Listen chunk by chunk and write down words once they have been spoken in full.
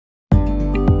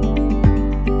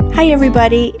Hi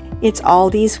everybody, it's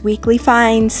Aldis Weekly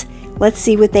Finds. Let's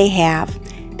see what they have.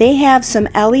 They have some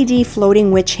LED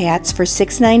floating witch hats for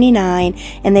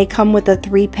 $6.99 and they come with a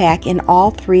 3-pack in all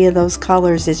 3 of those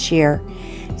colors this year.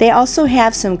 They also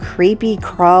have some creepy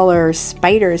crawler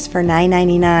spiders for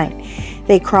 $9.99.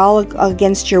 They crawl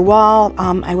against your wall.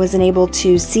 I wasn't able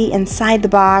to see inside the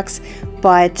box,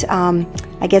 but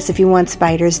I guess if you want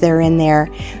spiders, they're in there.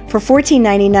 For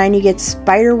 $14.99 you get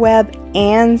spider web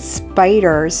and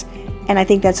spiders, and I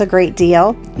think that's a great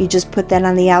deal. You just put that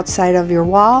on the outside of your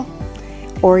wall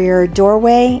or your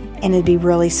doorway and it'd be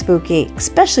really spooky,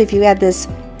 especially if you had this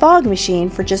fog machine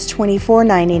for just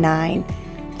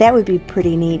 $24.99. That would be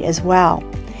pretty neat as well.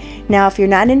 Now if you're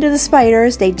not into the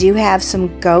spiders, they do have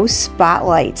some ghost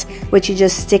spotlights which you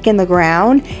just stick in the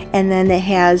ground, and then it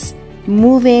has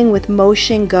moving with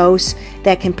motion ghosts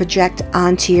that can project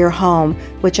onto your home,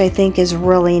 which I think is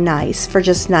really nice for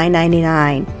just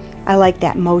 $9.99. I like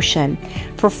that motion.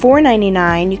 For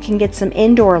 $4.99 you can get some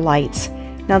indoor lights.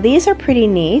 Now these are pretty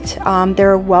neat.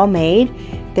 They're well made.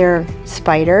 They're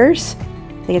spiders.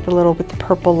 They get the little with the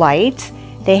purple light.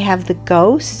 They have the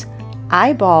ghosts,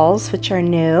 eyeballs, which are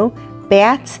new,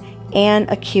 bats, and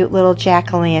a cute little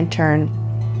jack-o'-lantern.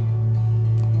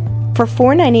 For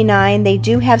 $4.99 they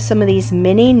do have some of these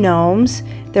mini gnomes.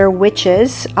 They're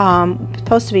witches,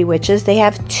 supposed to be witches. They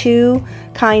have 2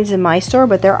 kinds in my store,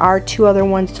 but there are 2 other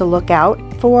ones to look out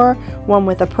for. One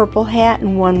with a purple hat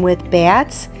and one with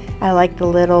bats. I like the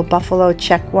little buffalo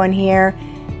check one here.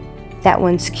 That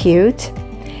one's cute.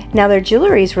 Now their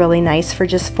jewelry is really nice for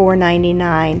just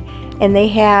 $4.99, and they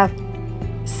have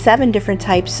 7 different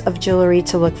types of jewelry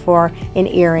to look for in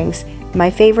earrings. My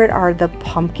favorite are the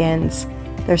pumpkins.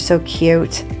 They're so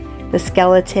cute. The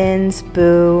skeletons,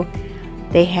 boo.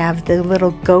 They have the little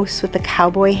ghost with the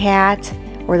cowboy hat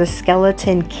or the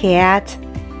skeleton cat.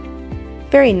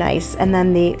 Very nice. And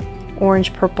then the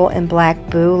orange, purple, and black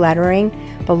boo lettering.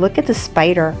 But look at the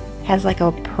spider. It has like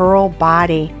a pearl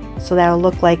body, so that'll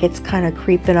look like it's kind of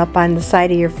creeping up on the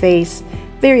side of your face.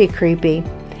 Very creepy.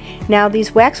 Now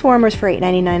these wax warmers for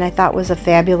 $8.99 I thought was a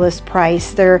fabulous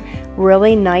price. They're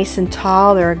really nice and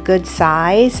tall. They're a good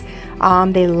size.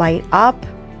 They light up.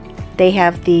 They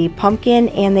have the pumpkin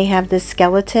and they have this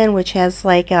skeleton which has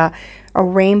like a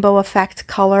rainbow effect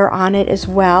color on it as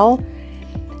well.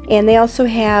 And they also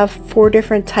have 4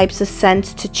 different types of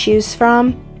scents to choose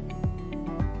from.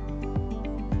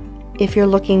 If you're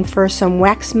looking for some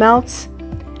wax melts,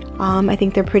 I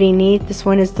think they're pretty neat. This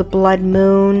one is the Blood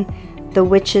Moon. The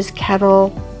Witch's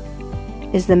Kettle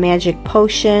is the Magic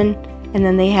Potion. And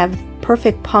then they have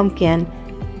Perfect Pumpkin,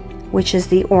 which is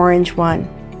the orange one.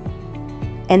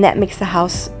 And that makes the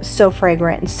house so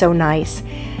fragrant and so nice.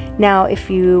 Now if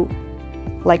you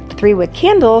like the 3-wick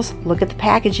candles, look at the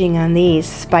packaging on these.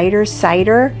 Spider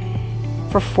Cider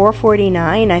for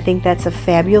 $4.49. I think that's a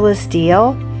fabulous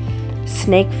deal.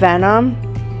 Snake Venom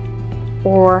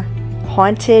or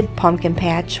Haunted Pumpkin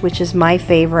Patch, which is my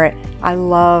favorite. I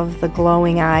love the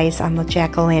glowing eyes on the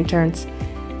jack-o'-lanterns.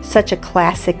 Such a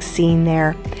classic scene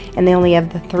there. And they only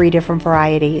have the 3 different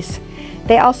varieties.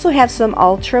 They also have some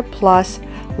Ultra Plus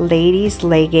ladies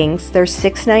leggings. They're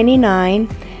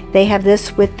 $6.99. They have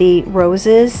this with the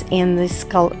roses and the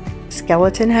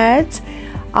skeleton heads,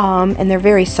 and they're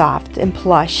very soft and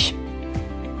plush.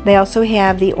 They also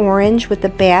have the orange with the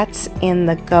bats and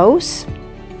the ghosts.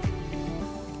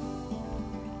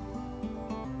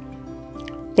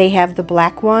 They have the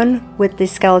black one with the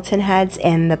skeleton heads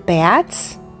and the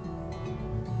bats.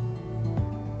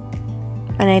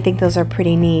 And I think those are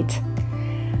pretty neat.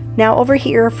 Now over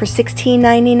here for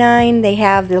 $16.99 they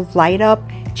have the light up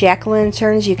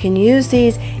jack-o'-lanterns. You can use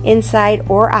these inside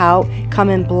or out. Come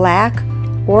in black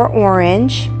or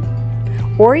orange.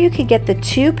 Or you could get the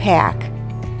 2-pack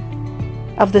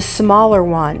of the smaller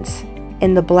ones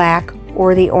in the black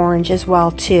or the orange as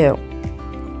well too.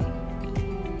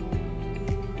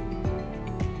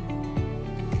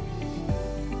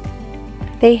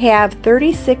 They have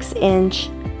 36-inch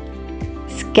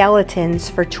skeletons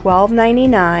for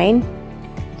 $12.99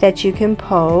 that you can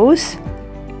pose,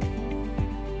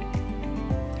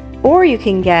 or you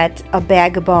can get a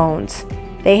bag of bones.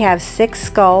 They have 6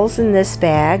 skulls in this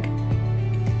bag,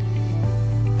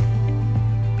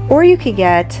 or you could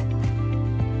get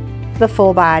the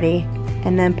full body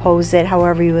and then pose it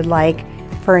however you would like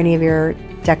for any of your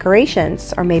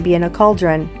decorations, or maybe in a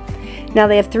cauldron. Now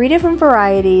they have 3 different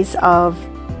varieties of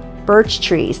birch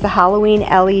trees. The Halloween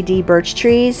LED birch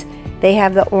trees. They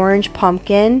have the orange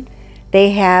pumpkin.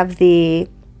 They have the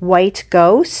white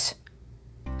ghost.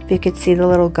 If you could see the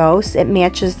little ghost, it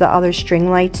matches the other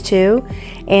string lights too.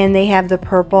 And they have the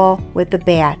purple with the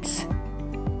bats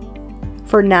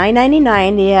For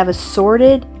 $9.99, they have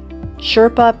assorted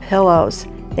Sherpa pillows.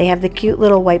 They have the cute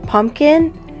little white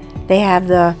pumpkin. They have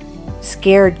the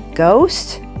scared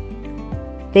ghost.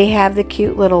 They have the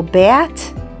cute little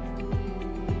bat.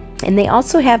 And they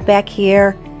also have back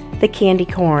here the candy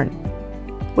corn,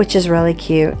 which is really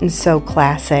cute and so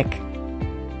classic.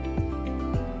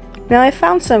 Now I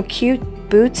found some cute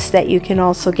boots that you can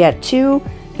also get too.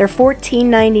 They're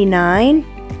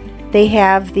 $14.99. They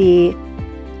have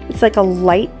it's like a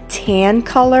light tan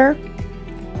color,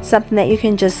 something that you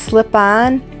can just slip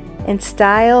on and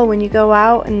style when you go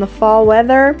out in the fall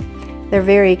weather. They're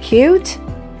very cute.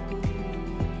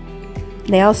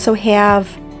 They also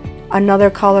have another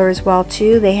color as well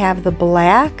too. They have the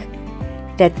black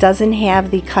that doesn't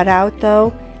have the cutout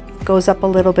though. It goes up a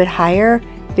little bit higher.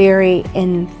 Very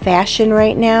in fashion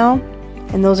right now.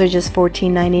 And those are just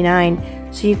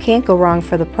 $14.99. So you can't go wrong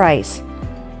for the price.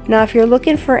 Now if you're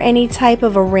looking for any type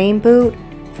of a rain boot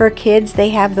for kids, they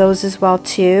have those as well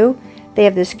too. They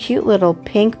have this cute little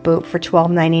pink boot for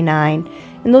 $12.99.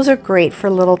 And those are great for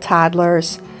little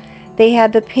toddlers. They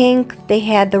had the pink, they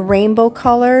had the rainbow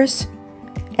colors.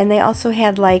 And they also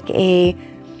had like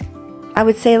I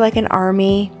would say like an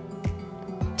army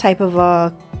type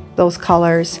of those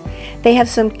colors. They have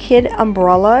some kid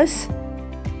umbrellas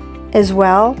as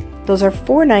well. Those are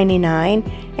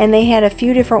 $4.99, and they had a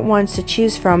few different ones to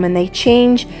choose from, and they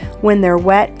change when they're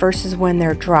wet versus when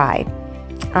they're dry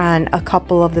on a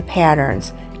couple of the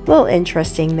patterns. A little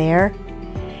interesting there.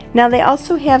 Now they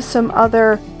also have some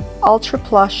other ultra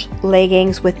plush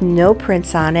leggings with no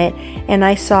prints on it, and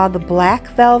I saw the black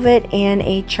velvet and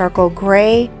a charcoal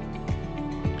gray.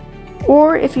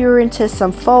 Or if you're into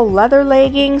some faux leather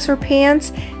leggings or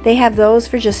pants, they have those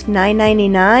for just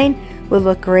 $9.99. Would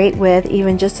look great with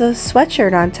even just a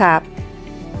sweatshirt on top.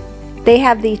 They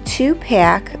have the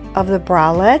 2-pack of the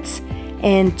bralettes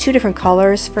in 2 different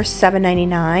colors for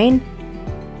 $7.99.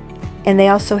 And they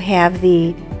also have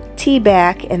the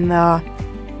T-back in the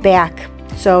back.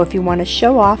 So if you want to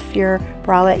show off your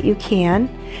bralette, you can.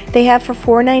 They have for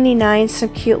 $4.99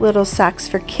 some cute little socks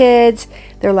for kids.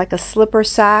 They're like a slipper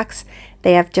socks.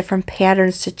 They have different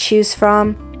patterns to choose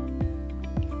from.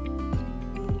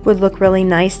 Would look really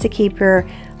nice to keep your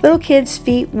little kids'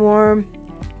 feet warm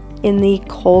in the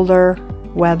colder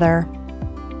weather.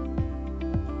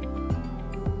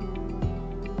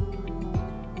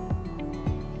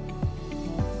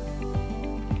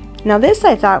 Now this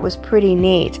I thought was pretty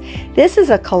neat. This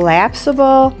is a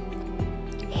collapsible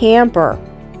hamper.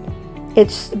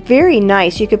 It's very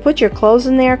nice. You could put your clothes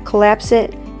in there, collapse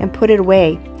it, and put it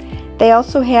away. They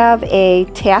also have a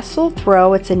tassel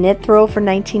throw. It's a knit throw for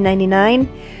 $19.99.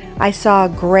 I saw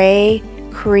gray,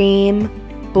 cream,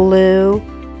 blue,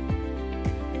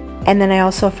 and then I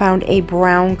also found a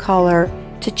brown color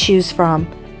to choose from.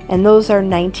 And those are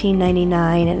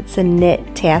 $19.99, and it's a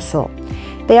knit tassel.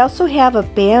 They also have a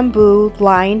bamboo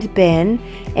lined bin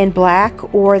in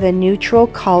black or the neutral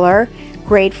color.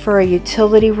 Great for a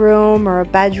utility room or a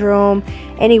bedroom,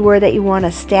 anywhere that you want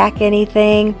to stack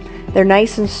anything. They're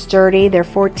nice and sturdy. They're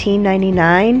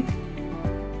 $14.99.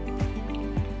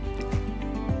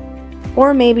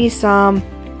 Or maybe some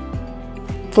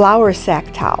flour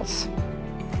sack towels.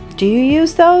 Do you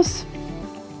use those?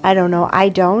 I don't know. I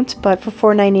don't, but for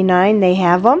 $4.99 they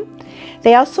have them.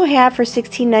 They also have for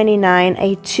 $16.99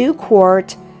 a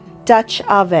 2-quart Dutch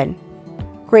oven.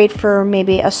 Great for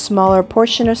maybe a smaller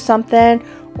portion of something,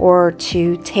 or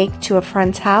to take to a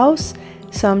friend's house.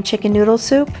 Some chicken noodle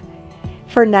soup.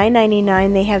 For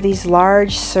 $9.99 they have these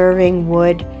large serving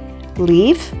wood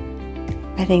leaf.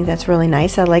 I think that's really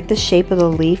nice. I like the shape of the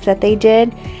leaf that they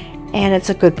did, and it's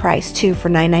a good price too for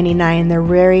 $9.99. They're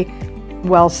very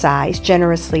well sized,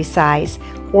 generously sized.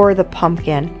 Or the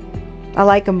pumpkin. I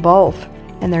like them both,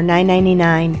 and they're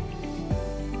 $9.99.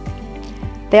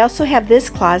 They also have this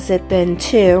closet bin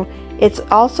too. It's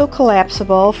also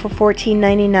collapsible for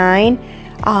 $14.99,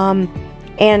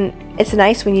 and it's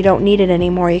nice when you don't need it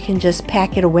anymore. You can just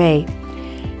pack it away.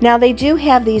 Now they do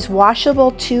have these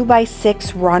washable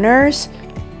 2x6 runners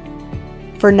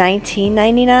for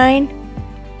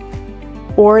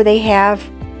 $19.99, or they have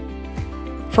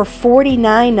for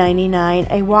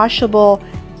 $49.99 a washable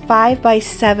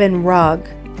 5x7 rug,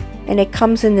 and it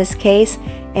comes in this case,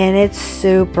 and it's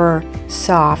super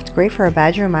soft. Great for a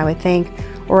bedroom, I would think,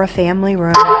 or a family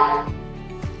room.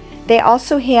 They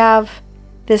also have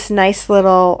this nice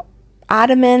little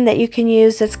ottoman that you can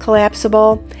use that's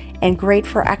collapsible and great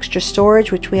for extra storage,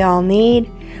 which we all need.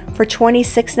 For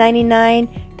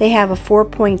 $26.99 they have a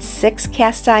 4.6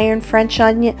 cast iron French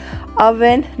onion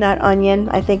oven, not onion,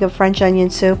 I think of French onion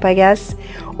soup, I guess,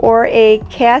 or a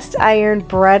cast iron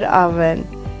bread oven.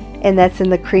 and that's in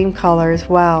the cream color as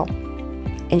well.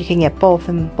 And you can get both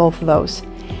in both of those.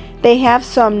 They have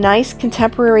some nice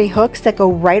contemporary hooks that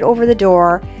go right over the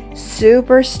door.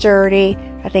 Super sturdy.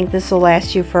 I think this will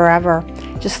last you forever.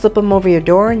 Just slip them over your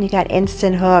door and you got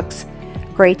instant hooks.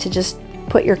 Great to just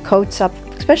put your coats up,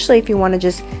 especially if you want to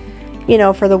just, you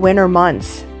know, for the winter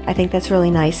months. I think that's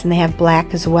really nice, and they have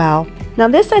black as well. Now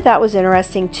this I thought was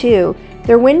interesting too.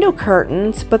 They're window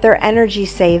curtains, but they're energy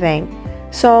saving.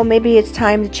 So maybe it's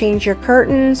time to change your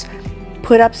curtains,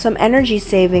 put up some energy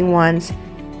saving ones,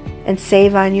 and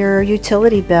save on your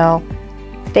utility bill.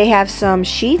 They have some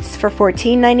sheets for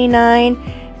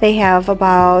 $14.99. They have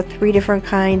about 3 different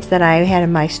kinds that I had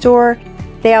in my store.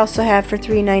 They also have for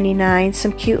 $3.99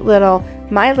 some cute little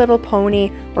My Little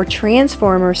Pony or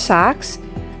Transformer socks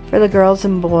for the girls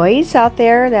and boys out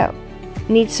there that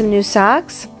need some new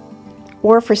socks.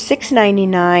 Or for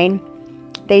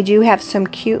 $6.99, they do have some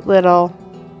cute little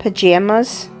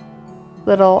pajamas,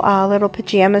 little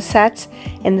pajama sets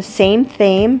in the same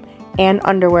theme, and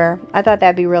underwear. I thought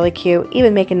that'd be really cute.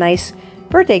 Even make a nice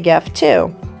birthday gift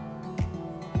too,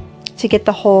 to get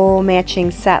the whole matching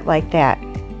set like that.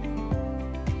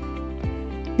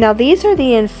 Now these are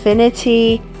the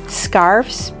infinity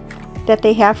scarves that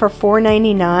they have for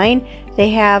 $4.99. They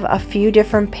have a few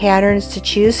different patterns to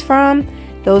choose from.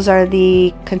 Those are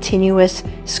the continuous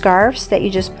scarves that you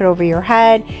just put over your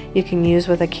head. You can use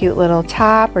with a cute little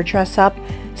top or dress up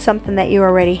something that you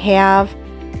already have.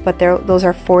 But those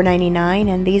are $4.99,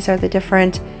 and these are the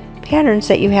different patterns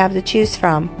that you have to choose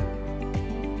from.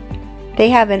 They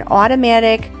have an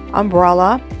automatic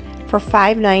umbrella for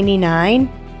 $5.99.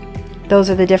 Those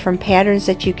are the different patterns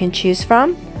that you can choose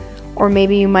from. Or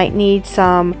maybe you might need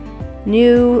some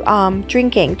new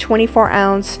drinking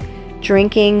 24-ounce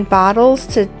drinking bottles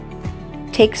to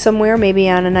take somewhere, maybe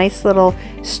on a nice little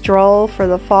stroll for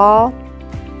the fall.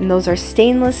 And those are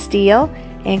stainless steel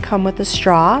and come with a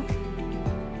straw.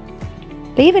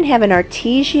 They even have an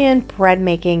artesian bread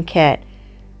making kit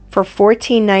for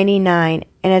 $14.99,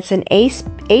 and it's an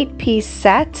 8-piece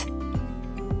set.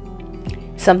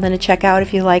 Something to check out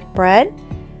if you like bread.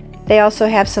 They also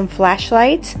have some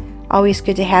flashlights, always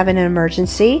good to have in an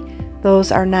emergency.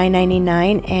 Those are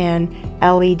 $9.99 and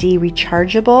LED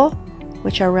rechargeable,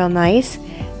 which are real nice.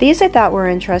 These I thought were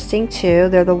interesting too.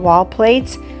 They're the wall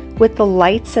plates with the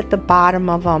lights at the bottom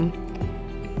of them.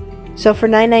 So for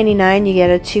 $9.99 you get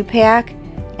a 2-pack,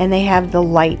 and they have the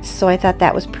lights, so I thought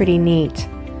that was pretty neat.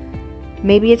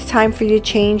 Maybe it's time for you to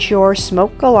change your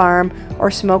smoke alarm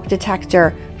or smoke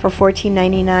detector for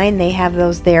 $14.99. They have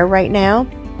those there right now.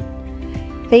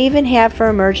 They even have for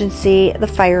emergency the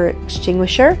fire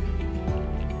extinguisher.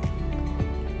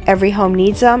 Every home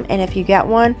needs them, and if you get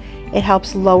one, it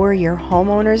helps lower your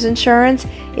homeowner's insurance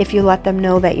if you let them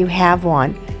know that you have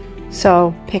one.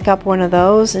 So pick up one of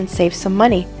those and save some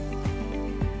money.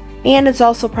 And it's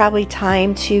also probably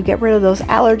time to get rid of those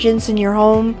allergens in your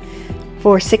home.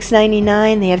 For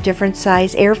 $6.99, they have different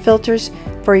size air filters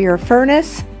for your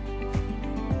furnace.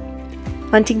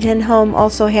 Huntington Home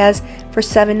also has for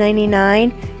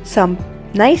 $7.99 some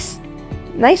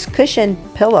nice cushion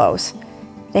pillows.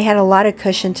 They had a lot of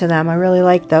cushion to them. I really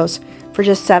like those for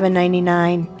just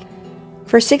 $7.99.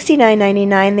 For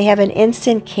 $69.99, they have an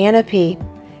instant canopy.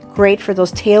 Great for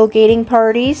those tailgating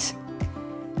parties.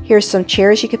 Here's some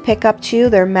chairs you could pick up too.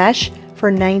 They're mesh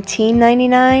for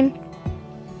 $19.99.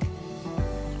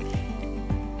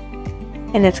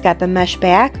 And it's got the mesh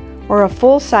back, or a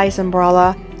full-size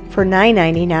umbrella for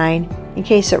 $9.99 in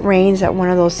case it rains at one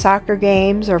of those soccer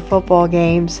games or football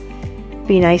games.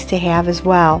 Be nice to have as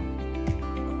well.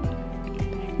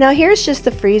 Now here's just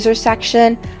the freezer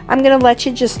section. I'm going to let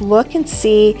you just look and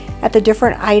see at the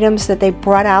different items that they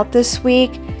brought out this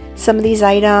week. Some of these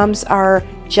items are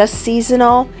just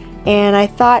seasonal, and I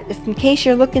thought if in case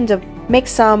you're looking to make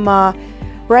some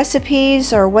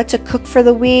recipes or what to cook for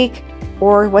the week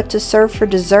or what to serve for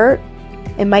dessert,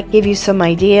 it might give you some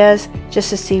ideas just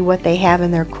to see what they have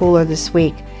in their cooler this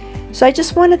week. So I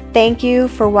just want to thank you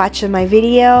for watching my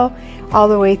video all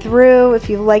the way through. If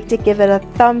you liked it, give it a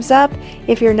thumbs up.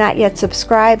 If you're not yet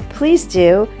subscribed, please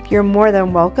do. You're more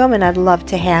than welcome, and I'd love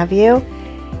to have you.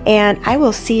 And I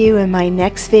will see you in my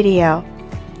next video.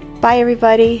 Bye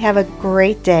everybody. Have a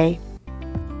great day.